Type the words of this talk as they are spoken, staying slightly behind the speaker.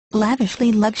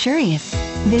Lavishly luxurious.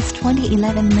 This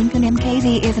 2011 Lincoln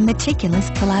MKZ is a meticulous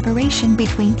collaboration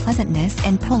between pleasantness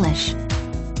and polish.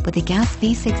 With the gas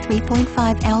V6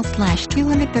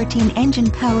 3.5L/213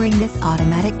 engine powering this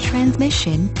automatic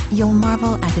transmission, you'll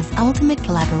marvel at this ultimate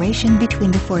collaboration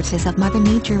between the forces of Mother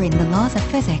Nature and the laws of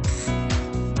physics.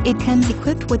 It comes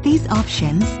equipped with these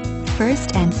options: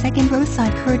 first and second row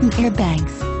side curtain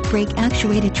airbags, brake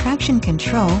actuated traction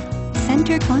control,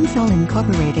 center console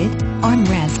incorporated,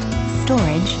 armrest,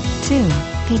 storage, 2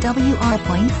 PWR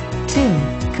points, 2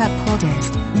 cup holders,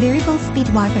 variable speed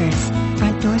wipers,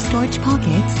 front door storage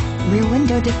pockets, rear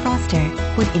window defroster,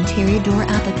 with interior door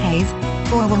appliques,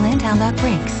 4-wheel anti-lock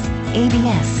brakes,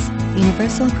 ABS,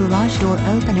 universal garage door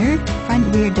opener, front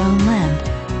rear dome lamp.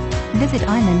 Visit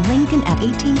Island Lincoln at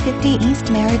 1850 East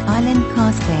Merritt Island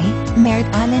Cswy,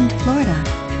 Merritt Island, Florida,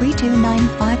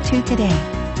 32952 today.